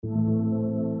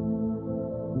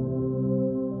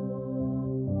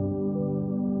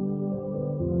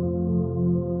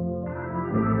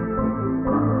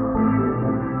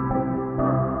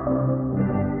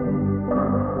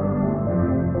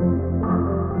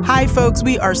Hi, folks.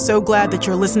 We are so glad that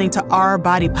you're listening to Our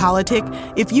Body Politic.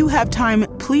 If you have time,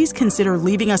 please consider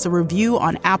leaving us a review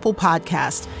on Apple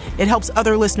Podcasts. It helps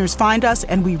other listeners find us,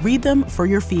 and we read them for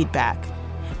your feedback.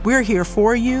 We're here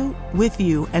for you, with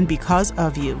you, and because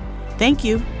of you. Thank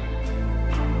you.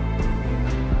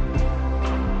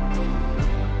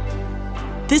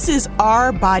 This is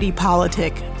Our Body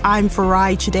Politic. I'm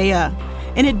Farai Chideya.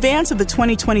 In advance of the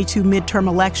 2022 midterm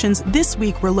elections, this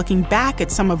week we're looking back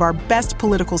at some of our best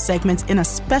political segments in a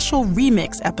special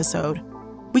remix episode.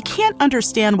 We can't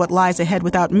understand what lies ahead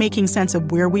without making sense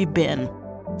of where we've been.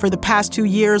 For the past 2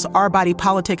 years, Our Body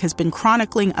Politic has been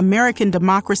chronicling American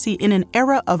democracy in an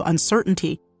era of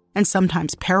uncertainty and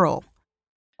sometimes peril.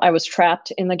 I was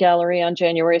trapped in the gallery on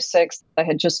January 6th. I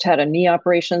had just had a knee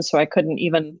operation, so I couldn't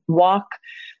even walk.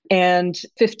 And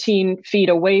 15 feet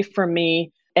away from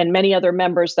me, and many other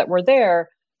members that were there,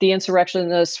 the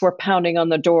insurrectionists were pounding on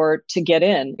the door to get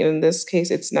in. In this case,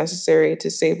 it's necessary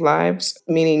to save lives,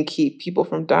 meaning keep people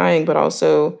from dying, but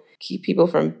also keep people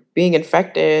from being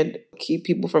infected, keep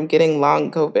people from getting long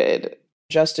COVID.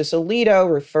 Justice Alito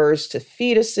refers to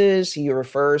fetuses, he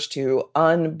refers to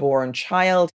unborn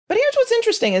child. But here's what's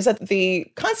interesting is that the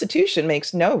Constitution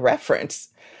makes no reference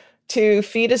to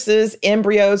fetuses,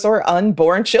 embryos, or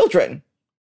unborn children.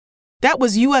 That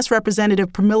was U.S.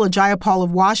 Representative Pramila Jayapal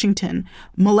of Washington,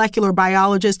 molecular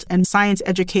biologist and science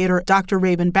educator Dr.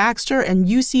 Raven Baxter, and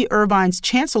UC Irvine's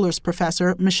Chancellor's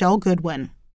Professor Michelle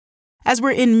Goodwin. As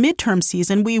we're in midterm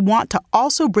season, we want to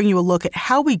also bring you a look at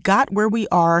how we got where we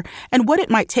are and what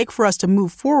it might take for us to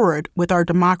move forward with our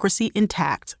democracy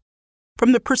intact.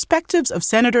 From the perspectives of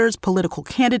senators, political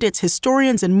candidates,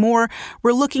 historians, and more,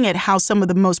 we're looking at how some of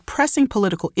the most pressing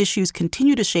political issues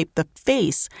continue to shape the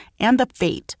face and the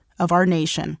fate of our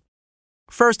nation.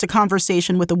 First, a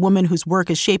conversation with a woman whose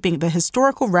work is shaping the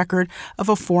historical record of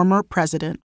a former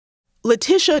president.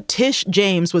 Letitia Tish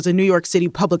James was a New York City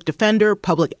public defender,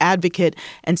 public advocate,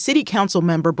 and city council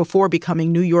member before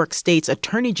becoming New York State's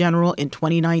Attorney General in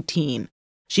 2019.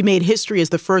 She made history as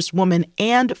the first woman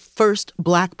and first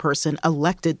Black person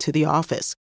elected to the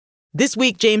office. This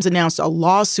week, James announced a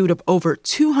lawsuit of over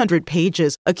 200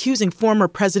 pages accusing former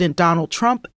President Donald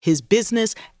Trump, his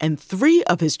business, and 3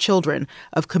 of his children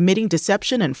of committing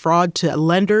deception and fraud to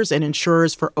lenders and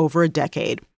insurers for over a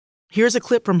decade. Here's a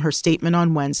clip from her statement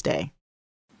on Wednesday.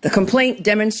 The complaint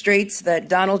demonstrates that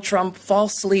Donald Trump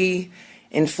falsely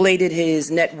inflated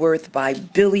his net worth by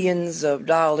billions of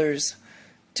dollars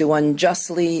to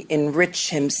unjustly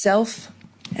enrich himself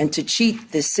and to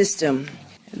cheat the system,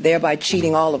 thereby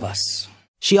cheating all of us.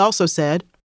 She also said,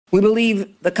 "We believe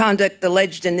the conduct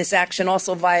alleged in this action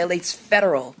also violates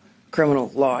federal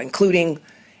criminal law, including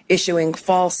issuing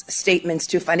false statements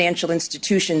to financial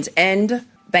institutions and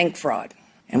bank fraud.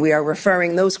 And we are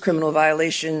referring those criminal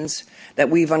violations that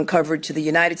we've uncovered to the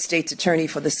United States Attorney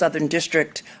for the Southern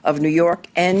District of New York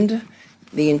and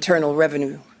the Internal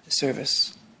Revenue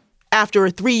Service." After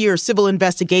a 3-year civil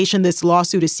investigation, this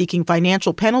lawsuit is seeking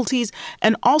financial penalties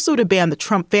and also to ban the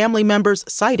Trump family members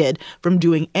cited from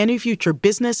doing any future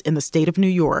business in the state of New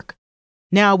York.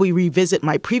 Now we revisit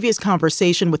my previous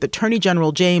conversation with Attorney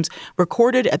General James,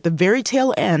 recorded at the very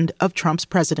tail end of Trump's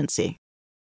presidency.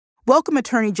 Welcome,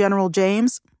 Attorney General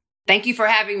James. Thank you for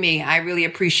having me. I really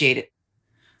appreciate it.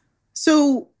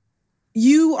 So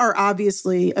you are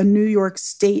obviously a New York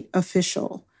State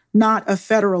official, not a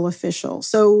federal official.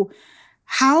 So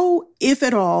how, if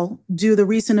at all, do the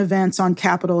recent events on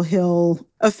Capitol Hill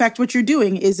affect what you're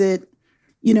doing? Is it,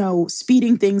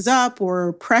 speeding things up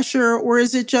or pressure, or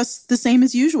is it just the same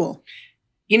as usual?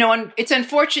 It's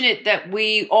unfortunate that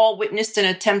we all witnessed an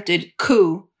attempted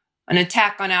coup, an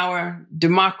attack on our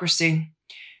democracy,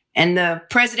 and the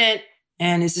president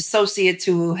and his associates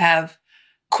who have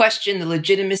questioned the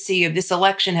legitimacy of this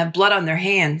election have blood on their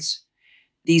hands.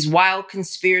 These wild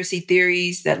conspiracy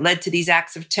theories that led to these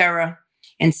acts of terror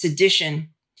and sedition.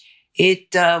 It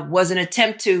was an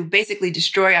attempt to basically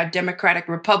destroy our democratic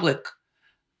republic.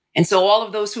 And so all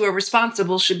of those who are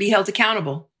responsible should be held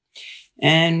accountable.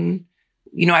 And,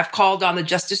 I've called on the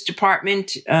Justice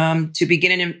Department to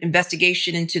begin an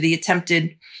investigation into the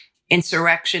attempted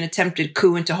insurrection, attempted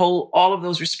coup, and to hold all of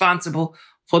those responsible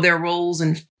for their roles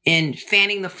in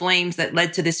fanning the flames that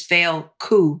led to this failed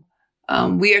coup.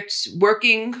 We are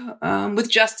working with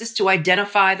justice to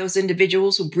identify those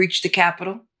individuals who breached the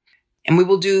Capitol. And we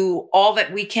will do all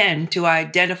that we can to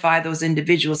identify those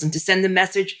individuals and to send the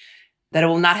message that it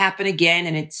will not happen again.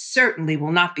 And it certainly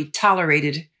will not be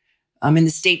tolerated in the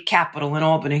state capitol in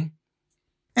Albany.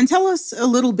 And tell us a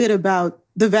little bit about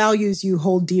the values you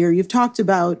hold dear. You've talked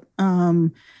about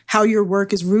how your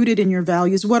work is rooted in your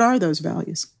values. What are those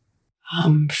values?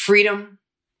 Freedom,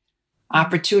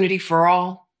 opportunity for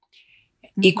all,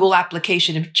 equal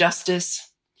application of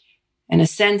justice, and a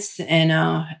sense and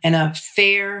a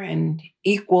fair and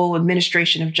equal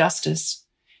administration of justice.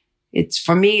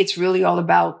 For me, it's really all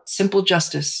about simple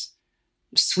justice,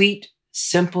 sweet,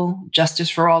 simple justice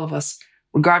for all of us,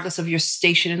 regardless of your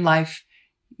station in life,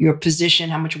 your position,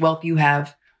 how much wealth you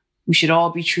have. We should all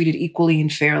be treated equally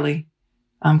and fairly,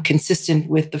 consistent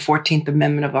with the 14th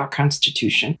Amendment of our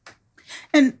Constitution.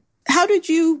 And how did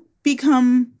you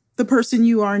become the person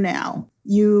you are now?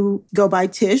 You go by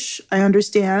Tish, I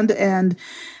understand. And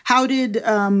how did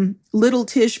little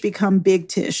Tish become big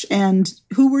Tish? And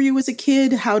who were you as a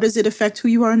kid? How does it affect who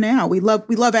you are now? We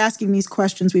love asking these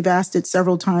questions. We've asked it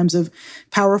several times of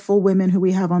powerful women who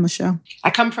we have on the show.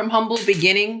 I come from humble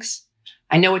beginnings.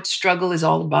 I know what struggle is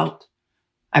all about.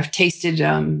 I've tasted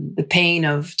the pain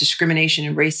of discrimination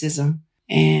and racism.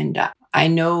 And I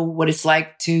know what it's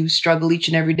like to struggle each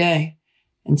and every day.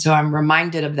 And so I'm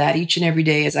reminded of that each and every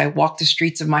day as I walk the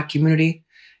streets of my community,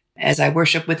 as I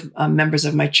worship with members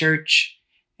of my church,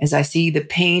 as I see the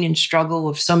pain and struggle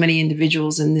of so many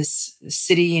individuals in this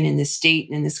city and in this state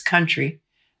and in this country.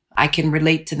 I can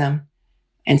relate to them.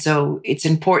 And so it's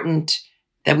important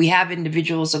that we have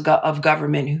individuals of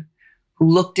government who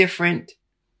look different,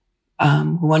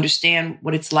 who understand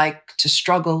what it's like to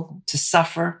struggle, to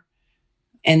suffer,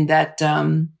 and that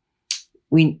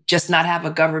we just not have a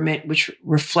government which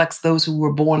reflects those who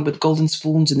were born with golden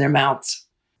spoons in their mouths.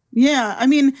 Yeah, I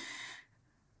mean,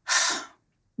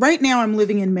 right now I'm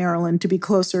living in Maryland to be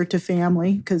closer to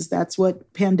family because that's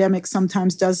what pandemic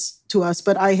sometimes does to us.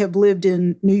 But I have lived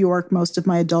in New York most of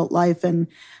my adult life, and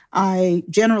I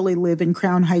generally live in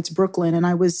Crown Heights, Brooklyn. And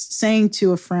I was saying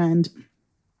to a friend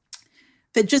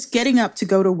that just getting up to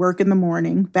go to work in the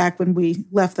morning, back when we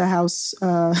left the house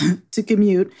to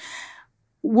commute,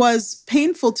 was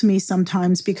painful to me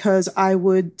sometimes because I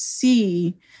would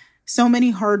see so many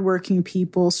hardworking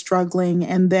people struggling,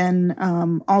 and then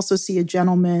also see a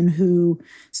gentleman who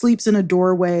sleeps in a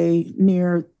doorway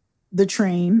near the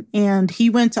train. And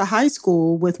he went to high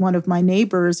school with one of my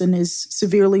neighbors and is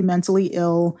severely mentally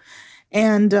ill.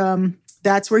 And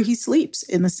that's where he sleeps,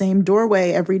 in the same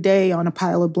doorway every day on a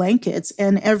pile of blankets.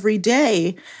 And every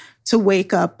day to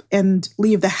wake up and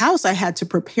leave the house, I had to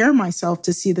prepare myself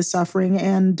to see the suffering.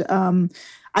 And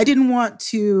I didn't want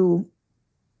to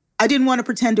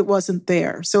pretend it wasn't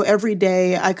there. So every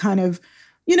day I kind of,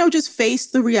 just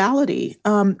faced the reality.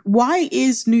 Why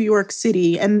is New York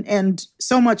City and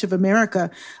so much of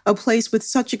America a place with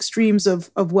such extremes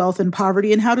of wealth and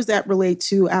poverty? And how does that relate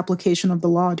to application of the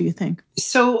law, do you think?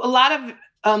 So a lot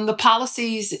of the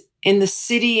policies in the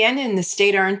city and in the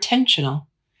state are intentional.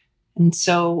 And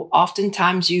so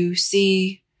oftentimes you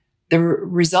see the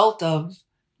result of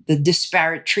the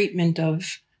disparate treatment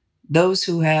of those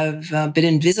who have been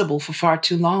invisible for far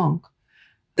too long.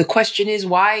 The question is,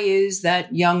 why is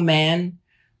that young man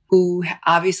who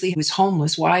obviously was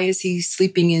homeless, why is he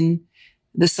sleeping in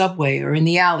the subway or in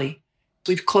the alley?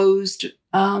 We've closed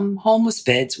homeless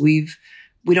beds. We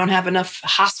don't have enough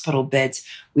hospital beds.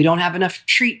 We don't have enough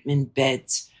treatment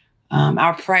beds.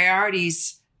 Our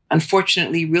priorities,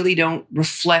 unfortunately, really don't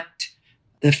reflect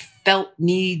the felt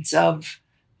needs of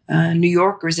New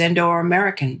Yorkers and/or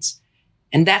Americans.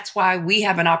 And that's why we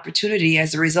have an opportunity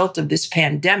as a result of this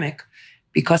pandemic,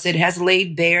 because it has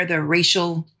laid bare the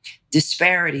racial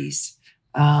disparities.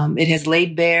 It has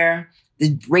laid bare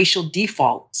the racial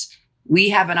defaults. We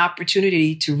have an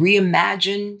opportunity to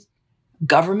reimagine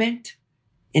government,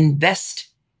 invest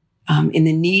in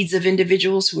the needs of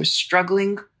individuals who are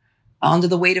struggling under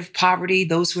the weight of poverty,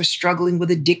 those who are struggling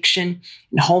with addiction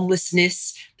and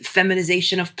homelessness, the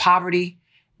feminization of poverty,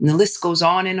 and the list goes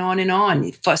on and on and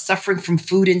on, suffering from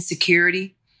food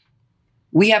insecurity.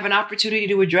 We have an opportunity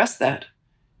to address that.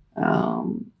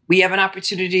 We have an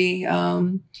opportunity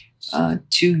to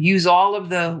use all of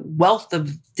the wealth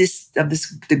of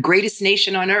the greatest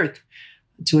nation on earth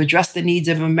to address the needs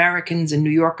of Americans and New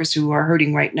Yorkers who are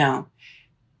hurting right now.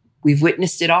 We've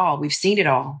witnessed it all. We've seen it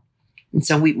all. And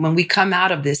so when we come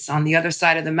out of this on the other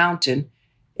side of the mountain,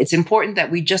 it's important that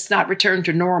we just not return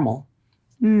to normal.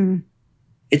 Mm.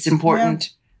 It's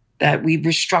important that we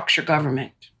restructure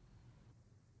government.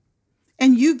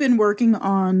 And you've been working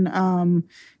on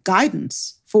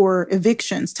guidance for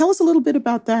evictions. Tell us a little bit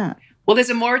about that. Well, there's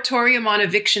a moratorium on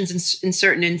evictions in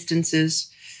certain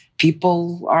instances.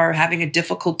 People are having a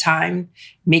difficult time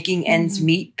making ends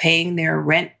meet, paying their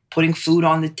rent, putting food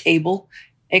on the table,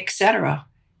 etc.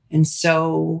 And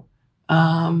so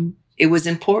it was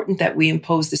important that we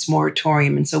impose this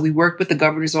moratorium. And so we worked with the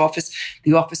governor's office,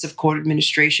 the Office of Court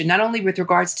Administration, not only with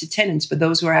regards to tenants, but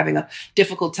those who are having a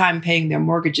difficult time paying their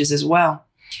mortgages as well.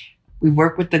 We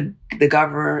work with the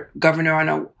governor on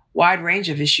a wide range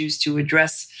of issues to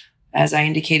address, as I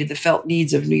indicated, the felt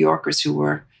needs of New Yorkers who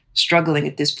were struggling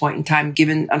at this point in time,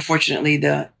 given, unfortunately,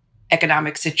 the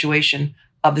economic situation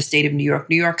of the state of New York.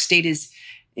 New York State is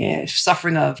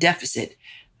suffering a deficit.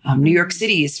 New York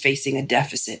City is facing a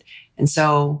deficit. And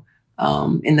so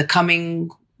in the coming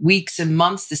weeks and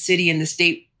months, the city and the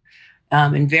state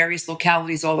in various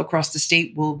localities all across the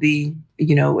state will be,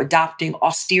 adopting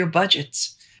austere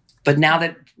budgets. But now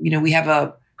that, we have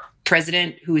a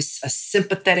president who is a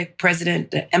sympathetic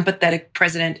president, an empathetic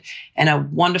president, and a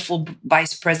wonderful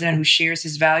vice president who shares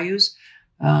his values,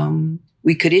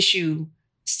 we could issue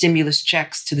stimulus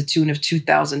checks to the tune of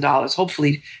 $2,000,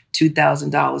 hopefully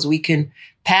 $2,000. We can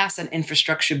pass an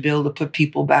infrastructure bill to put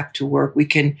people back to work. We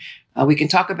can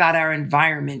talk about our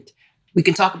environment. We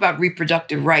can talk about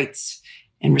reproductive rights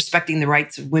and respecting the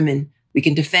rights of women. We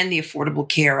can defend the Affordable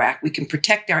Care Act. We can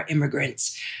protect our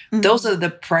immigrants. Mm-hmm. Those are the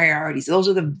priorities. Those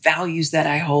are the values that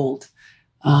I hold.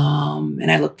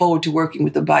 And I look forward to working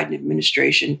with the Biden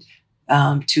administration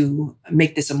to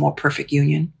make this a more perfect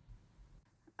union.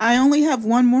 I only have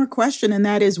one more question, and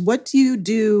that is, what do you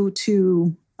do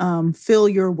to fill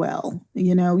your well?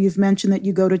 You've mentioned that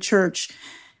you go to church.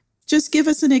 Just give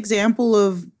us an example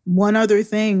of one other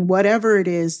thing, whatever it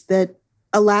is, that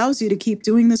allows you to keep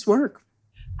doing this work.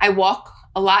 I walk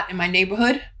a lot in my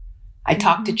neighborhood. I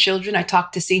talk to children. I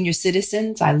talk to senior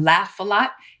citizens. I laugh a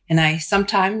lot. And I'm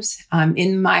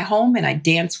in my home and I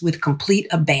dance with complete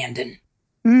abandon.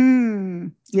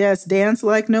 Yes, dance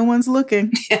like no one's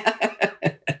looking.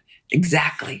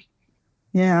 Exactly.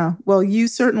 Yeah. Well, you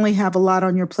certainly have a lot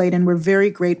on your plate, and we're very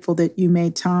grateful that you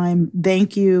made time.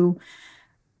 Thank you,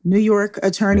 New York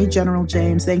Attorney General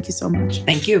James. Thank you so much.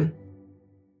 Thank you.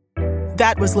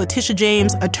 That was Letitia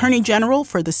James, Attorney General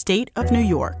for the state of New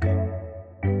York.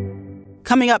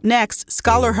 Coming up next,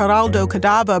 scholar Geraldo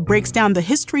Cadava breaks down the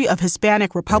history of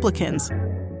Hispanic Republicans.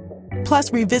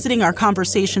 Plus, revisiting our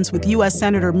conversations with U.S.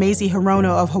 Senator Mazie Hirono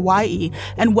of Hawaii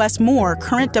and Wes Moore,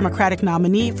 current Democratic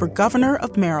nominee for governor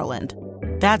of Maryland.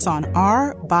 That's on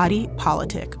Our Body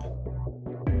Politic.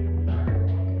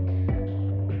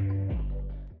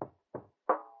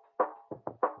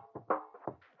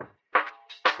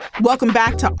 Welcome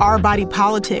back to Our Body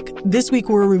Politic. This week,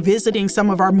 we're revisiting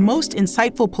some of our most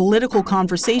insightful political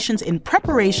conversations in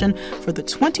preparation for the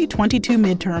 2022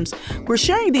 midterms. We're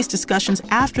sharing these discussions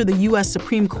after the U.S.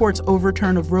 Supreme Court's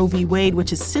overturn of Roe v. Wade,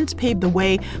 which has since paved the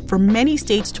way for many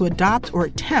states to adopt or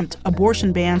attempt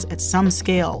abortion bans at some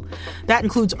scale. That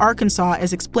includes Arkansas,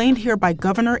 as explained here by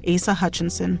Governor Asa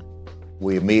Hutchinson.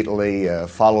 We immediately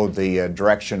followed the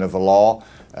direction of the law.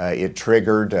 It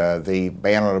triggered the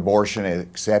ban on abortion,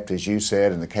 except, as you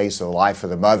said, in the case of the life of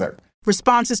the mother.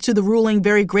 Responses to the ruling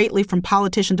vary greatly from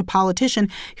politician to politician.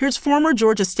 Here's former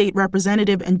Georgia State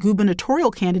Representative and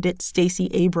gubernatorial candidate Stacey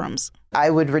Abrams.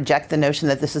 I would reject the notion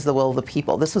that this is the will of the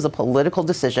people. This was a political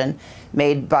decision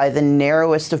made by the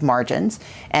narrowest of margins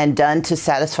and done to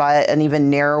satisfy an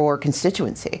even narrower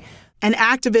constituency. And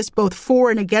activists both for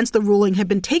and against the ruling have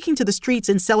been taking to the streets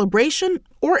in celebration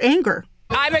or anger.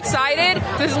 I'm excited.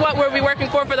 This is what we'll be working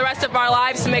for the rest of our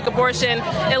lives, to make abortion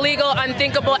illegal,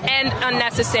 unthinkable, and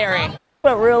unnecessary.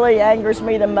 What really angers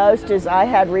me the most is I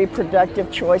had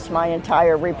reproductive choice my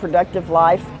entire reproductive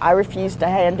life. I refuse to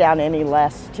hand down any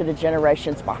less to the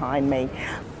generations behind me.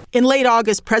 In late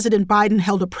August, President Biden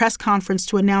held a press conference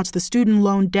to announce the student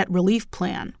loan debt relief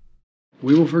plan.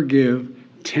 We will forgive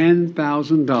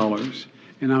 $10,000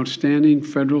 in outstanding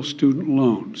federal student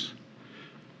loans.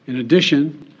 In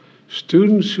addition,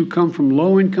 students who come from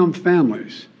low-income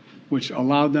families, which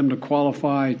allowed them to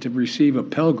qualify to receive a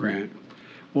Pell Grant,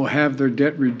 will have their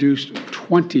debt reduced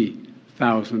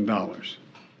 $20,000.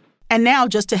 And now,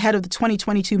 just ahead of the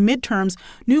 2022 midterms,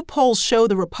 new polls show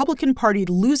the Republican Party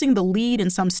losing the lead in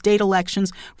some state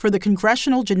elections for the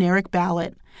congressional generic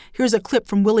ballot. Here's a clip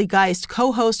from Willie Geist,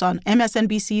 co-host on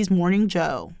MSNBC's Morning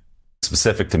Joe.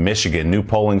 Specific to Michigan, new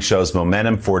polling shows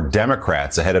momentum for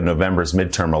Democrats ahead of November's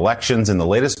midterm elections. In the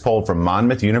latest poll from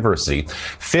Monmouth University,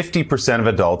 50% of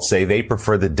adults say they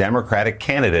prefer the Democratic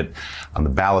candidate on the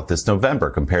ballot this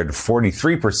November, compared to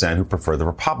 43% who prefer the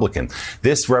Republican.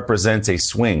 This represents a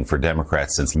swing for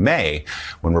Democrats since May,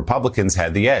 when Republicans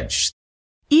had the edge.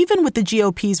 Even with the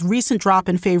GOP's recent drop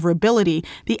in favorability,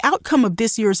 the outcome of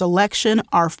this year's election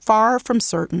are far from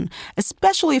certain,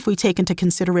 especially if we take into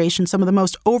consideration some of the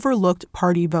most overlooked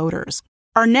party voters.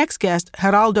 Our next guest,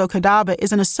 Geraldo Cadava,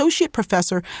 is an associate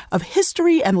professor of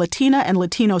history and Latina and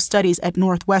Latino studies at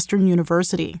Northwestern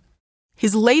University.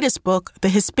 His latest book, The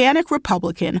Hispanic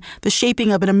Republican, The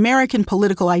Shaping of an American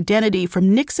Political Identity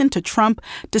from Nixon to Trump,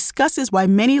 discusses why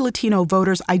many Latino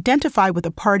voters identify with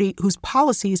a party whose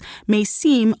policies may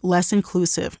seem less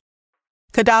inclusive.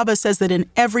 Cadava says that in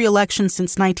every election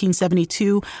since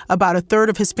 1972, about a third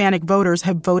of Hispanic voters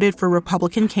have voted for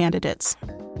Republican candidates.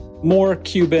 More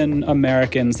Cuban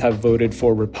Americans have voted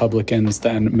for Republicans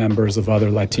than members of other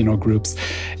Latino groups.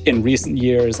 In recent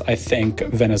years, I think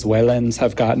Venezuelans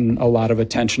have gotten a lot of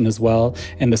attention as well.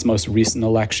 In this most recent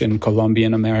election,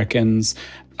 Colombian Americans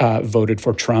voted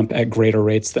for Trump at greater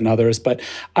rates than others. But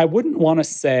I wouldn't want to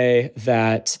say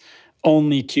that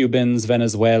only Cubans,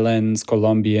 Venezuelans,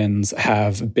 Colombians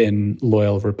have been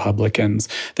loyal Republicans.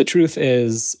 The truth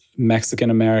is, Mexican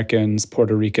Americans,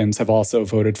 Puerto Ricans have also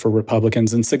voted for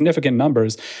Republicans in significant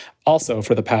numbers, also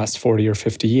for the past 40 or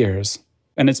 50 years.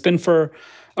 And it's been for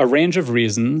a range of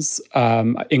reasons,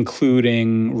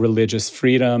 including religious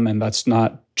freedom, and that's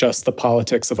not just the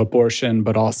politics of abortion,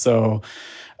 but also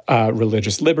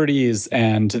religious liberties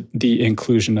and the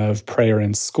inclusion of prayer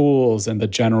in schools and the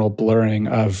general blurring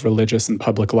of religious and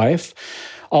public life.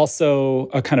 Also,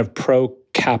 a kind of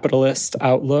pro-capitalist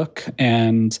outlook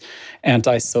and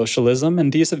anti-socialism.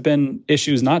 And these have been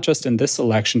issues not just in this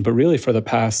election, but really for the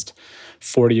past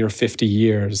 40 or 50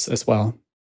 years as well.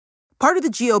 Part of the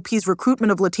GOP's recruitment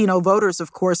of Latino voters,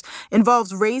 of course,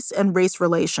 involves race and race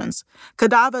relations.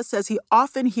 Cadava says he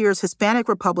often hears Hispanic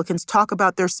Republicans talk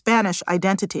about their Spanish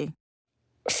identity.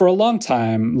 For a long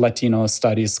time, Latino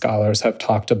studies scholars have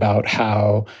talked about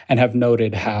how and have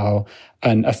noted how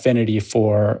an affinity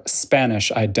for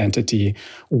Spanish identity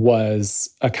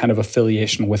was a kind of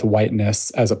affiliation with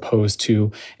whiteness as opposed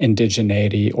to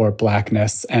indigeneity or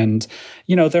blackness. And,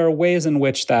 there are ways in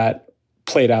which that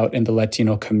played out in the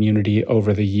Latino community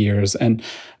over the years. And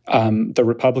the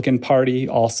Republican Party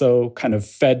also kind of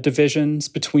fed divisions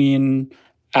between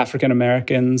African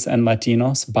Americans and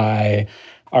Latinos by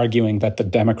arguing that the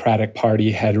Democratic Party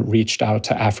had reached out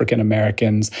to African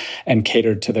Americans and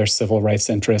catered to their civil rights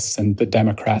interests, and the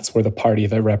Democrats were the party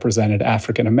that represented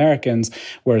African Americans,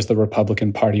 whereas the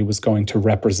Republican Party was going to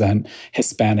represent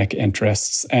Hispanic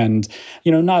interests. And,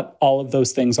 not all of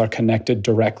those things are connected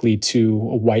directly to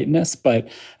whiteness, but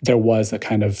there was a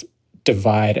kind of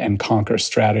divide and conquer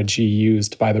strategy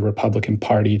used by the Republican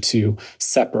Party to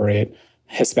separate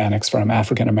Hispanics from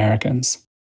African Americans.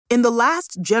 In the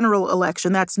last general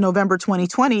election, that's November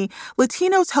 2020,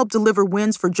 Latinos helped deliver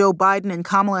wins for Joe Biden and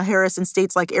Kamala Harris in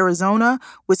states like Arizona,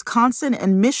 Wisconsin,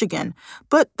 and Michigan.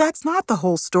 But that's not the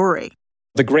whole story.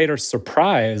 The greater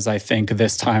surprise, I think,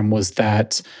 this time was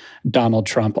that Donald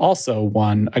Trump also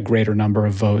won a greater number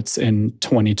of votes in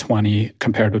 2020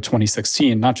 compared to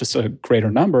 2016. Not just a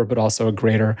greater number, but also a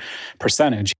greater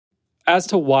percentage. As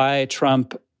to why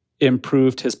Trump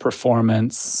improved his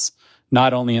performance,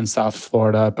 not only in South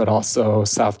Florida, but also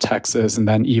South Texas, and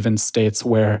then even states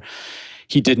where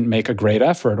he didn't make a great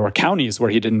effort, or counties where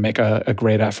he didn't make a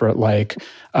great effort, like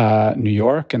New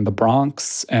York and the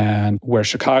Bronx, and where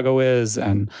Chicago is,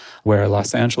 and where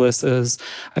Los Angeles is.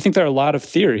 I think there are a lot of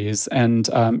theories, and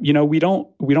we don't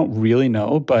really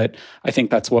know, but I think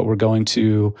that's what we're going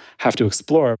to have to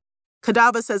explore.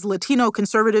 Cadava says Latino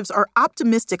conservatives are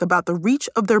optimistic about the reach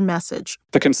of their message.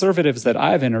 The conservatives that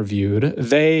I've interviewed,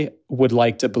 they would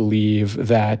like to believe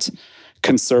that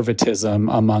conservatism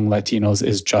among Latinos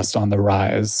is just on the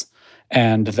rise,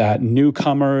 and that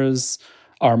newcomers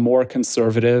are more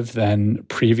conservative than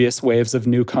previous waves of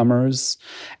newcomers.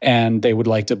 And they would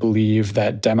like to believe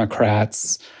that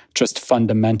Democrats just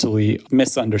fundamentally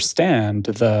misunderstand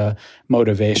the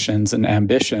motivations and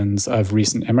ambitions of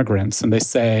recent immigrants. And they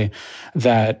say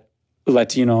that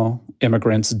Latino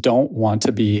immigrants don't want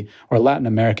to be, or Latin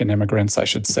American immigrants, I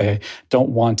should say, don't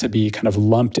want to be kind of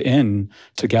lumped in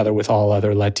together with all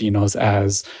other Latinos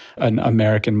as an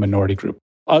American minority group.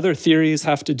 Other theories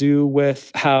have to do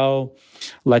with how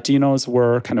Latinos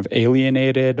were kind of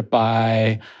alienated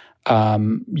by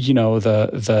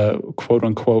the quote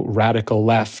unquote radical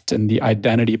left and the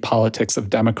identity politics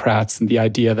of Democrats, and the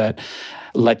idea that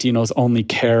Latinos only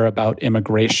care about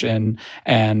immigration,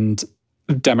 and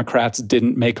Democrats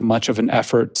didn't make much of an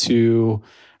effort to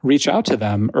reach out to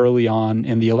them early on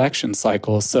in the election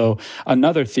cycle. So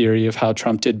another theory of how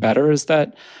Trump did better is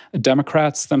that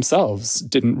Democrats themselves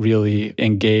didn't really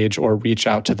engage or reach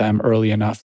out to them early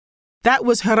enough. That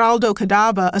was Geraldo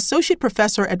Cadava, associate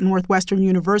professor at Northwestern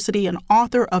University and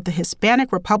author of The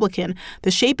Hispanic Republican,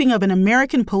 The Shaping of an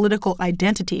American Political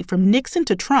Identity from Nixon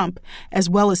to Trump, as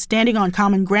well as Standing on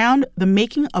Common Ground, The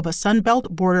Making of a Sunbelt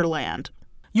Borderland.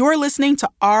 You're listening to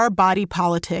Our Body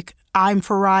Politic. I'm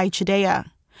Farai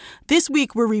Chideya. This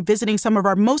week, we're revisiting some of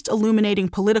our most illuminating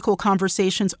political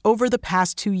conversations over the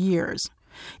past 2 years.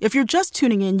 If you're just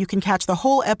tuning in, you can catch the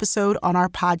whole episode on our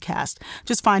podcast.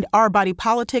 Just find Our Body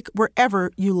Politic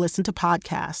wherever you listen to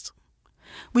podcasts.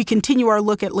 We continue our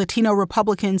look at Latino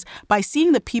Republicans by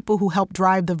seeing the people who help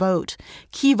drive the vote,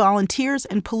 key volunteers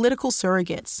and political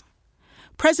surrogates.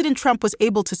 President Trump was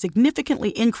able to significantly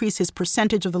increase his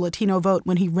percentage of the Latino vote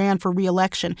when he ran for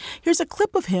re-election. Here's a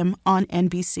clip of him on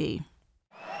NBC.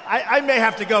 I may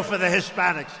have to go for the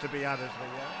Hispanics, to be honest with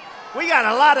you. We got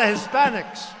a lot of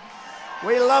Hispanics.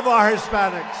 We love our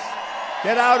Hispanics.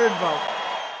 Get out and vote.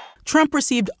 Trump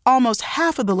received almost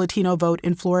half of the Latino vote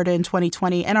in Florida in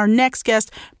 2020, and our next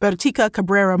guest, Bertica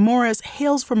Cabrera Morris,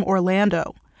 hails from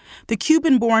Orlando. The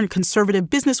Cuban-born conservative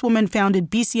businesswoman founded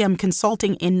BCM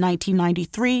Consulting in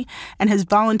 1993 and has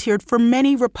volunteered for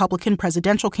many Republican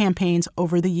presidential campaigns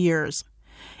over the years.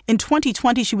 In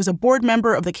 2020, she was a board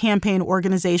member of the campaign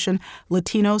organization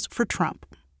Latinos for Trump.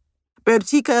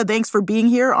 Bertica, thanks for being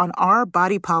here on Our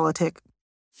Body Politic.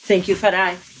 Thank you,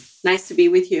 Farai. Nice to be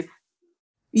with you.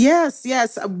 Yes.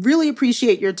 I really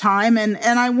appreciate your time. And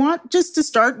I want just to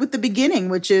start with the beginning,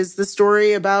 which is the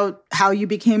story about how you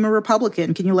became a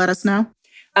Republican. Can you let us know?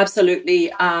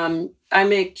 Absolutely. I'm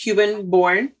a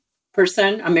Cuban-born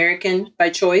person, American by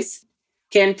choice.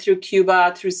 Came through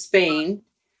Cuba, through Spain,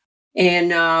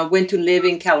 and went to live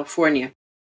in California.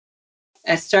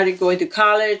 I started going to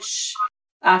college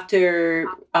after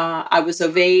I was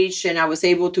of age and I was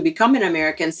able to become an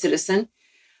American citizen.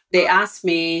 They asked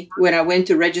me when I went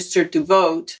to register to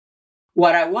vote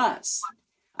what I was.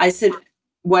 I said,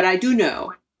 what I do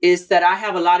know is that I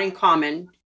have a lot in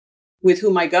common with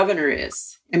who my governor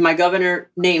is. And my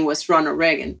governor name was Ronald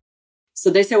Reagan. So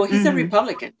they said, well, he's a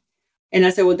Republican. And I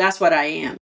said, well, that's what I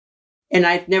am. And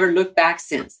I've never looked back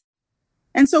since.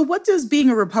 And so what does being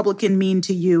a Republican mean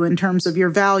to you in terms of your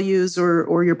values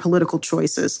or your political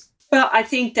choices? Well, I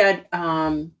think that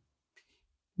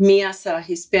me as a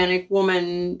Hispanic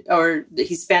woman or the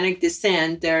Hispanic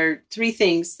descent, there are three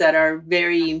things that are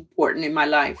very important in my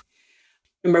life.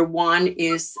 Number one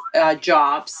is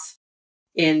jobs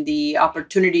and the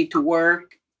opportunity to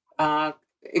work, a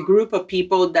group of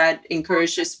people that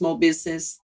encourages small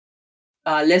business,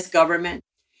 less government.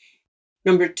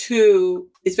 Number two,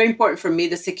 it's very important for me,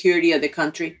 the security of the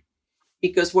country,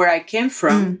 because where I came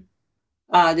from,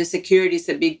 the security is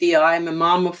a big deal. I'm a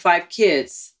mom of 5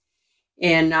 kids.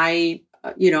 And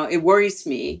it worries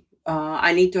me.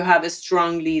 I need to have a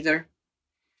strong leader.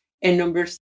 And number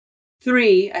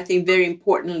 3, I think very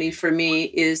importantly for me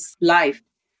is life.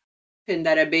 And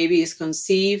that a baby is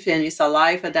conceived and is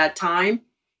alive at that time.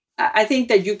 I think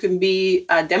that you can be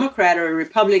a Democrat or a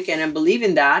Republican and believe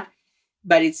in that,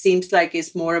 but it seems like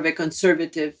it's more of a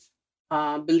conservative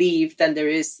belief than there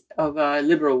is of a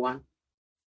liberal one.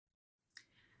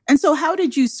 And so how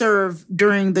did you serve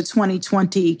during the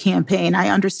 2020 campaign? I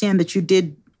understand that you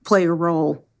did play a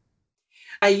role.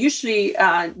 I usually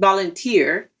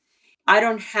volunteer. I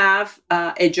don't have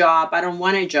a job. I don't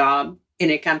want a job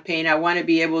in a campaign. I want to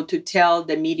be able to tell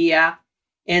the media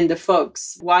and the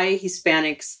folks why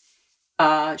Hispanics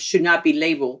should not be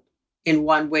labeled in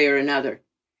one way or another.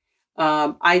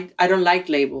 I don't like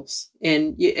labels.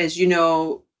 And as you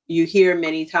know, you hear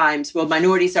many times, well,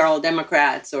 minorities are all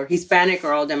Democrats or Hispanic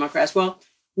are all Democrats. Well,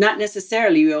 not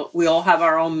necessarily. We all have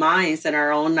our own minds and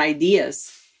our own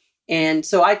ideas. And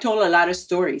so I told a lot of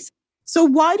stories. So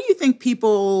why do you think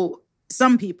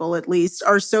some people at least,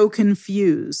 are so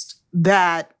confused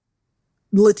that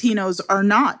Latinos are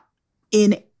not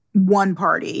in one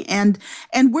party? And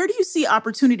where do you see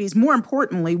opportunities? More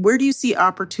importantly, where do you see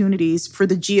opportunities for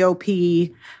the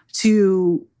GOP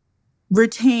to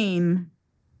retain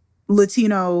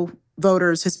Latino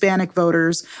voters, Hispanic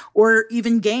voters, or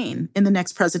even gain in the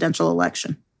next presidential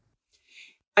election?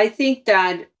 I think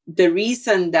that the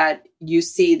reason that you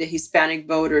see the Hispanic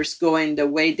voters going the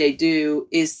way they do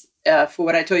is for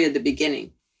what I told you at the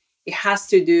beginning. It has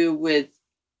to do with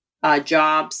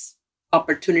jobs,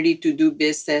 opportunity to do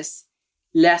business,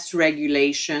 less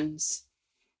regulations.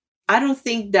 I don't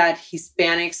think that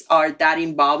Hispanics are that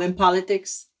involved in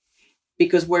politics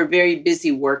because we're very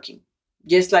busy working.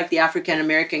 Just like the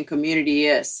African-American community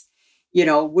is.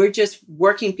 We're just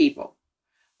working people.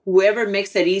 Whoever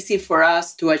makes it easy for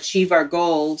us to achieve our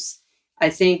goals,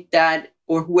 I think that,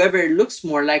 or whoever looks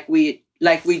more like we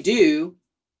do,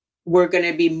 we're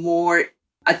going to be more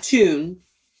attuned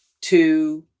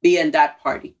to be in that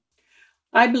party.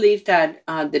 I believe that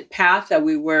the path that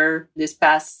we were this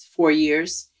past 4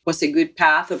 years was a good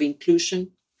path of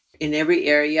inclusion in every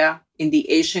area, in the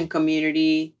Asian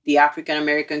community, the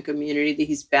African-American community, the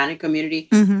Hispanic community.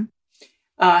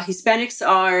 Hispanics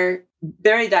are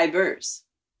very diverse.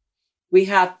 We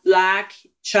have Black,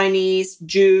 Chinese,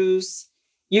 Jews,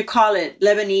 you call it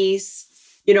Lebanese.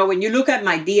 You know, when you look at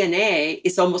my DNA,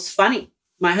 it's almost funny.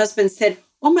 My husband said,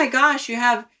 "Oh my gosh, you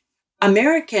have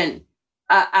American,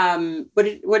 what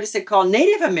is it called?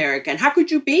 Native American. How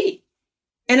could you be?"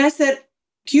 And I said,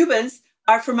 "Cubans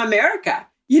are from America."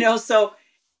 You know, so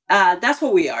that's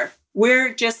what we are.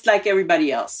 We're just like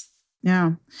everybody else.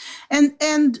 Yeah.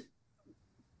 And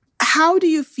how do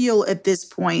you feel at this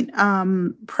point?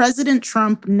 President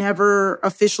Trump never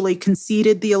officially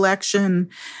conceded the election.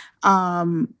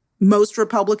 Most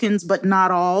Republicans, but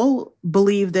not all,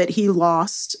 believe that he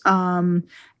lost.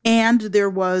 And there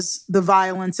was the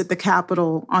violence at the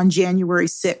Capitol on January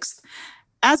 6th.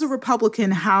 As a Republican,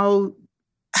 how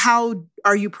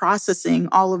are you processing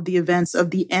all of the events of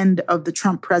the end of the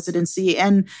Trump presidency?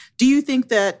 And do you think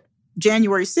that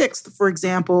January 6th, for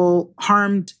example,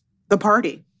 harmed the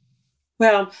party?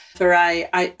 Well,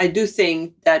 I do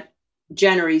think that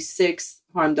January 6th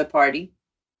harmed the party.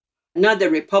 Not the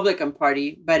Republican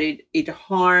Party, but it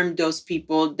harmed those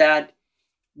people that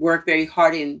worked very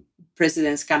hard in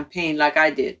president's campaign like I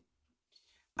did.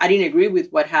 I didn't agree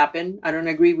with what happened. I don't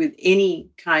agree with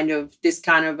any kind of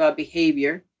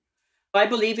behavior. I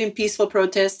believe in peaceful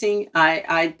protesting.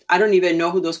 I don't even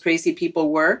know who those crazy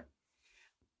people were.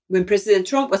 When President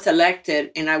Trump was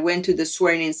elected and I went to the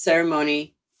swearing-in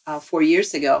ceremony 4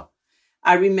 years ago,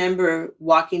 I remember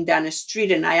walking down the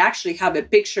street, and I actually have a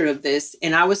picture of this,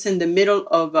 and I was in the middle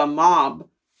of a mob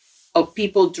of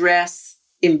people dressed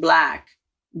in black.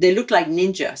 They looked like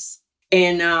ninjas.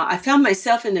 And I found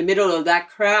myself in the middle of that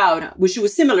crowd, which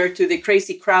was similar to the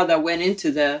crazy crowd that went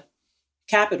into the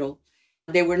Capitol.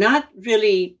 They were not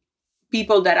really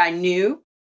people that I knew.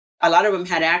 A lot of them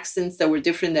had accents that were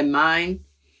different than mine.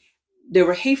 They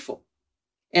were hateful.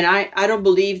 And I don't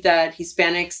believe that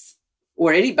Hispanics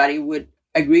or anybody would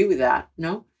agree with that,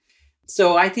 no?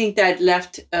 So I think that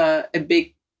left a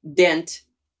big dent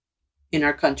in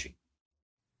our country.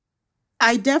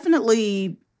 I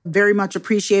definitely very much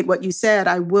appreciate what you said.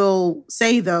 I will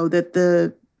say, though, that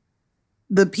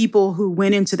the people who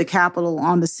went into the Capitol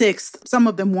on the 6th, some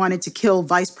of them wanted to kill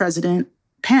Vice President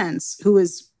Pence, who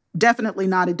is definitely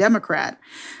not a Democrat.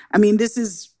 I mean, this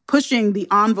is pushing the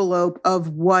envelope of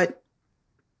what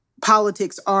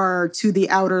politics are to the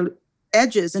outer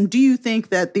edges. And do you think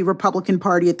that the Republican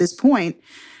Party at this point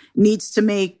needs to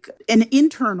make an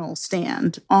internal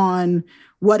stand on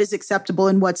what is acceptable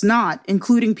and what's not,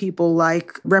 including people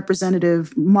like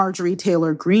Representative Marjorie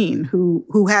Taylor Greene,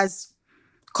 who has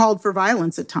called for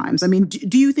violence at times? I mean,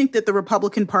 do you think that the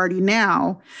Republican Party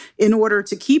now, in order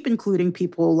to keep including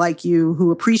people like you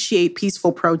who appreciate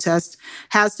peaceful protest,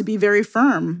 has to be very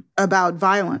firm about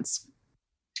violence?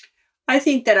 I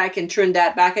think that I can turn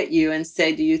that back at you and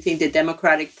say, do you think the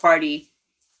Democratic Party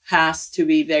has to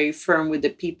be very firm with the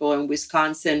people in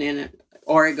Wisconsin and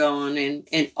Oregon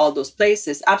and all those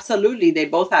places? Absolutely, they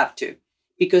both have to,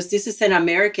 because this is an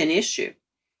American issue.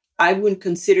 I wouldn't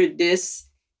consider this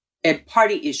a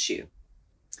party issue.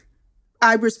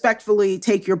 I respectfully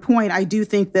take your point. I do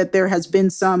think that there has been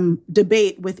some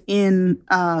debate within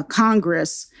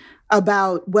Congress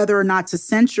about whether or not to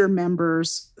censure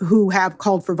members who have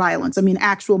called for violence. I mean,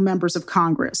 actual members of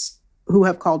Congress who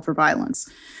have called for violence.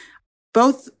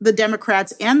 Both the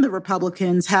Democrats and the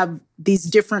Republicans have these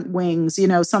different wings. You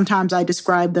know, sometimes I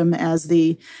describe them as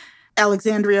the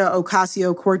Alexandria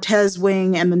Ocasio-Cortez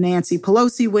wing and the Nancy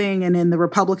Pelosi wing. And in the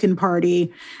Republican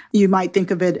Party, you might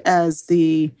think of it as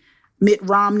the Mitt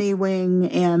Romney wing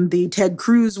and the Ted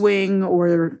Cruz wing,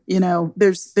 or, you know,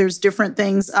 there's different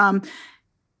things.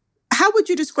 How would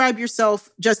you describe yourself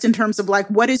just in terms of, like,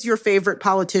 what is your favorite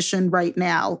politician right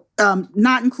now?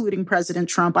 Not including President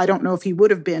Trump. I don't know if he would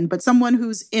have been, but someone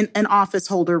who's in an office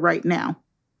holder right now.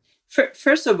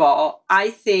 First of all, I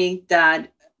think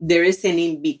that there is an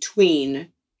in-between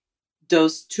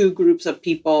those two groups of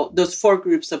people, those four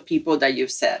groups of people that you've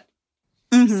said.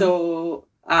 Mm-hmm. So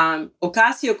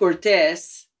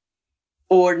Ocasio-Cortez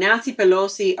or Nancy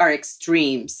Pelosi are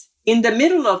extremes. In the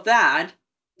middle of that,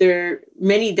 there are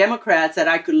many Democrats that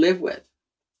I could live with.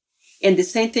 And the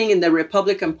same thing in the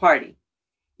Republican Party.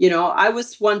 You know, I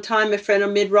was one time a friend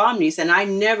of Mitt Romney's, and I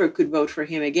never could vote for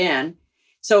him again.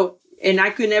 So, and I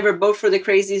could never vote for the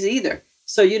crazies either.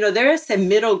 So, you know, there is a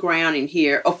middle ground in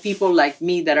here of people like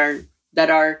me that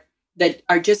are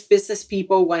just business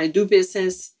people, want to do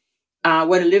business,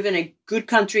 want to live in a good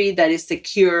country that is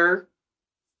secure.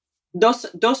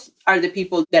 Those are the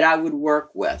people that I would work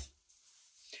with.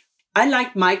 I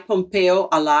like Mike Pompeo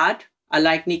a lot. I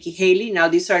like Nikki Haley. Now,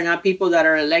 these are not people that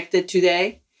are elected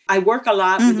today. I work a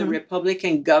lot with the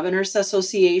Republican Governors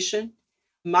Association.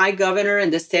 My governor in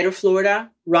the state of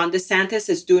Florida, Ron DeSantis,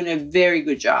 is doing a very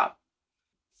good job.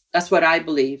 That's what I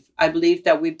believe. I believe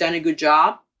that we've done a good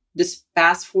job this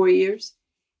past 4 years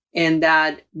and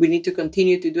that we need to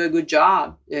continue to do a good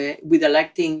job with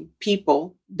electing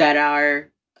people that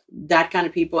are that kind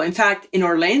of people. In fact, in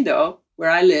Orlando, where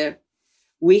I live,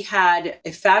 we had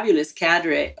a fabulous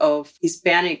cadre of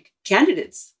Hispanic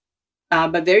candidates,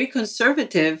 but very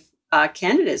conservative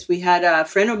candidates. We had a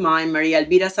friend of mine, Maria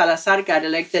Elvira Salazar, got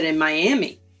elected in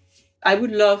Miami. I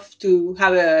would love to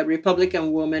have a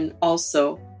Republican woman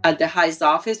also at the highest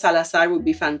office. Salazar would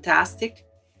be fantastic.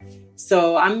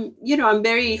 So I'm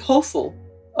very hopeful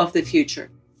of the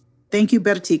future. Thank you,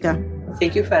 Bertica.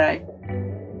 Thank you, Farai.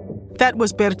 That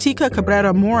was Bertica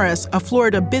Cabrera Morris, a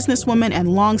Florida businesswoman and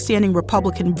longstanding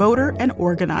Republican voter and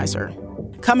organizer.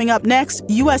 Coming up next,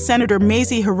 U.S. Senator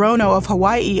Mazie Hirono of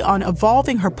Hawaii on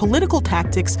evolving her political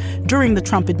tactics during the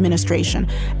Trump administration,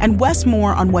 and Wes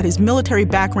Moore on what his military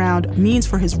background means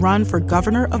for his run for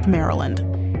governor of Maryland.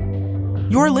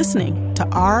 You're listening to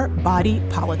Our Body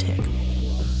Politic.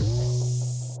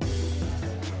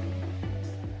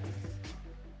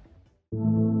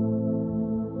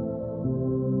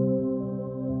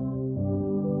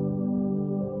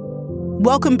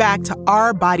 Welcome back to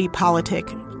Our Body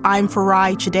Politic. I'm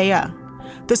Farai Chideya.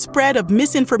 The spread of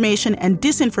misinformation and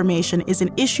disinformation is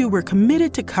an issue we're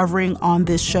committed to covering on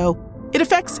this show. It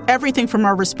affects everything from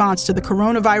our response to the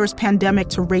coronavirus pandemic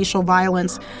to racial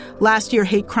violence. Last year,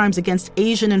 hate crimes against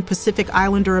Asian and Pacific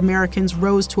Islander Americans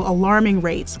rose to alarming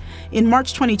rates. In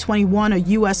March 2021, a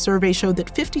U.S. survey showed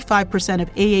that 55%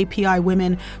 of AAPI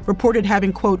women reported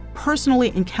having, quote,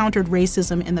 personally encountered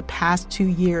racism in the past 2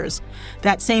 years.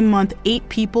 That same month, 8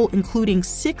 people, including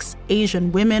 6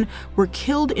 Asian women, were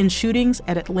killed in shootings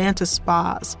at Atlanta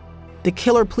spas. The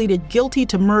killer pleaded guilty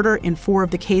to murder in 4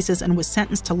 of the cases and was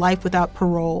sentenced to life without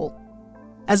parole.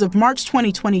 As of March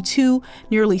 2022,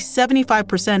 nearly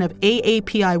 75% of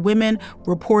AAPI women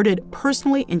reported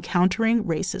personally encountering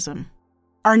racism.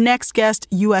 Our next guest,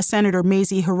 U.S. Senator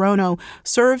Mazie Hirono,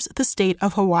 serves the state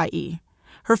of Hawaii.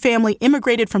 Her family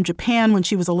immigrated from Japan when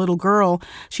she was a little girl.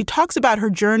 She talks about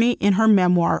her journey in her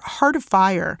memoir, Heart of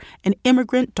Fire, An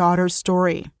Immigrant Daughter's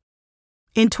Story.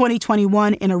 In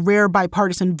 2021, in a rare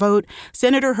bipartisan vote,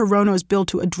 Senator Hirono's bill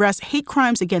to address hate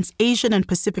crimes against Asian and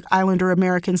Pacific Islander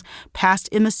Americans passed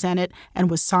in the Senate and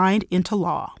was signed into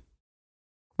law.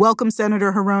 Welcome,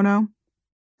 Senator Hirono.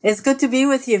 It's good to be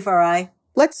with you, Farai.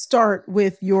 Let's start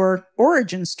with your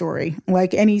origin story.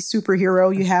 Like any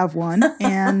superhero, you have one,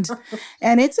 and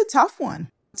it's a tough one.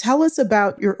 Tell us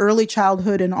about your early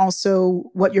childhood and also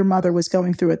what your mother was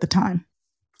going through at the time.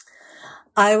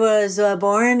 I was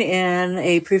born in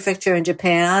a prefecture in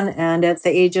Japan, and at the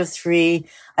age of 3,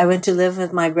 I went to live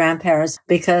with my grandparents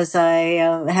because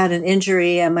I had an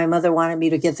injury and my mother wanted me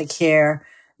to get the care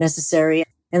necessary.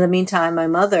 In the meantime, my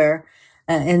mother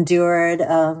endured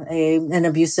an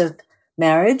abusive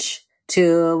marriage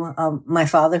to my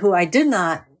father, who I did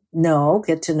not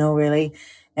get to know really,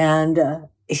 and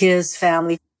his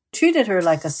family treated her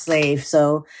like a slave.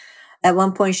 So at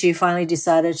one point, she finally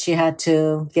decided she had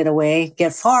to get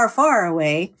far, far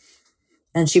away.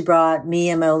 And she brought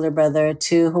me and my older brother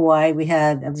to Hawaii. We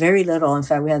had very little. In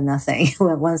fact, we had nothing. We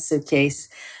had 1 suitcase.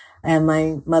 And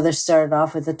my mother started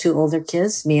off with the 2 older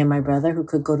kids, me and my brother, who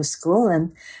could go to school.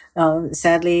 And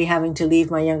sadly, having to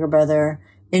leave my younger brother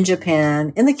in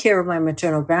Japan in the care of my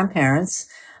maternal grandparents.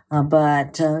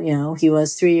 But he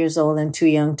was 3 years old and too